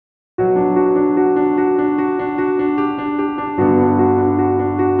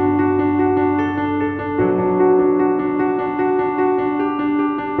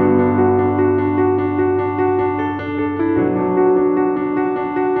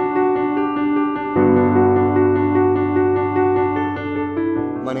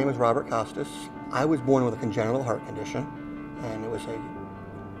is Robert Costas. I was born with a congenital heart condition, and it was a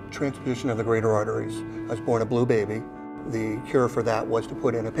transposition of the greater arteries. I was born a blue baby. The cure for that was to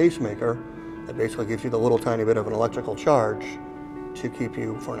put in a pacemaker that basically gives you the little tiny bit of an electrical charge to keep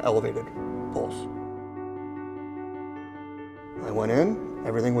you for an elevated pulse. I went in,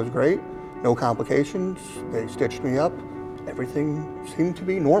 everything was great, no complications. They stitched me up. Everything seemed to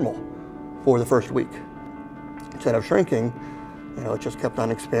be normal for the first week. Instead of shrinking, it just kept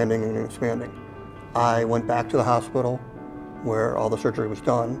on expanding and expanding. I went back to the hospital where all the surgery was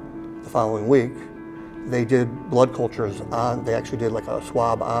done the following week. They did blood cultures they actually did like a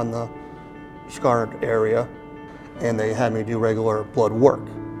swab on the scarred area, and they had me do regular blood work,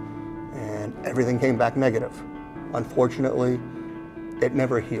 and everything came back negative. Unfortunately, it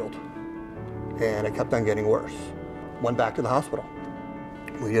never healed, and it kept on getting worse. Went back to the hospital.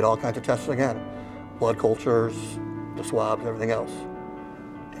 We did all kinds of tests again, blood cultures, the swabs, everything else,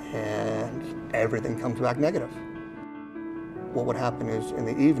 and everything comes back negative. What would happen is in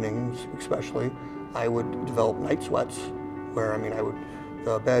the evenings, especially, I would develop night sweats where,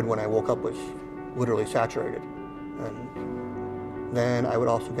 the bed when I woke up was literally saturated. And then I would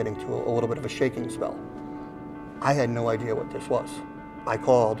also get into a little bit of a shaking spell. I had no idea what this was. I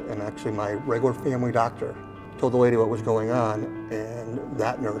called, and actually my regular family doctor told the lady what was going on, and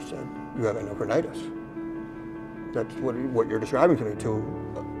that nurse said, "You have endocarditis." That's what you're describing to me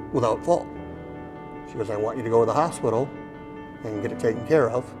without fault. She goes, "I want you to go to the hospital and get it taken care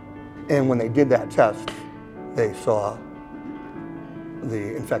of." And when they did that test, they saw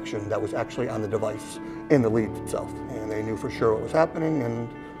the infection that was actually on the device in the lead itself. And they knew for sure what was happening, and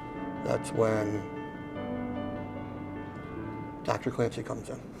that's when Dr. Clancy comes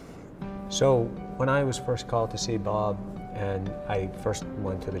in. So when I was first called to see Bob, and I first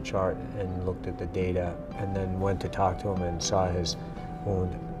went to the chart and looked at the data, and then went to talk to him and saw his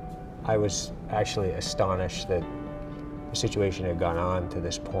wound, I was actually astonished that the situation had gone on to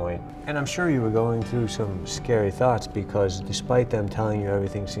this point. And I'm sure you were going through some scary thoughts, because despite them telling you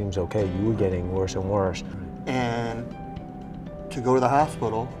everything seems okay, you were getting worse and worse. And to go to the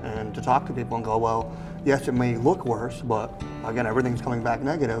hospital and to talk to people and go, well, yes, it may look worse, but again, everything's coming back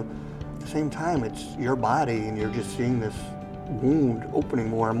negative. At the same time, it's your body, and you're just seeing this wound opening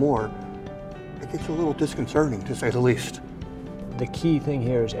more and more. It gets a little disconcerting, to say the least. The key thing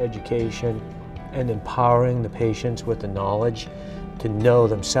here is education and empowering the patients with the knowledge to know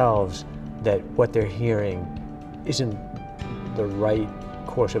themselves that what they're hearing isn't the right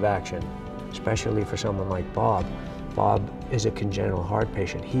course of action, especially for someone like Bob. Bob is a congenital heart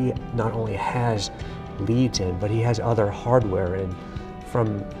patient. He not only has leads in, but he has other hardware in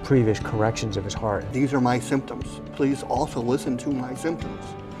from previous corrections of his heart. These are my symptoms. Please also listen to my symptoms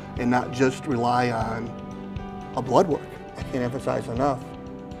and not just rely on a blood work. I can't emphasize enough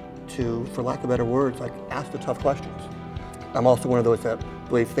to, for lack of better words, ask the tough questions. I'm also one of those that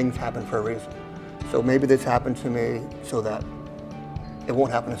believe things happen for a reason. So maybe this happened to me so that it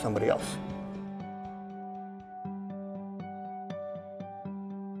won't happen to somebody else.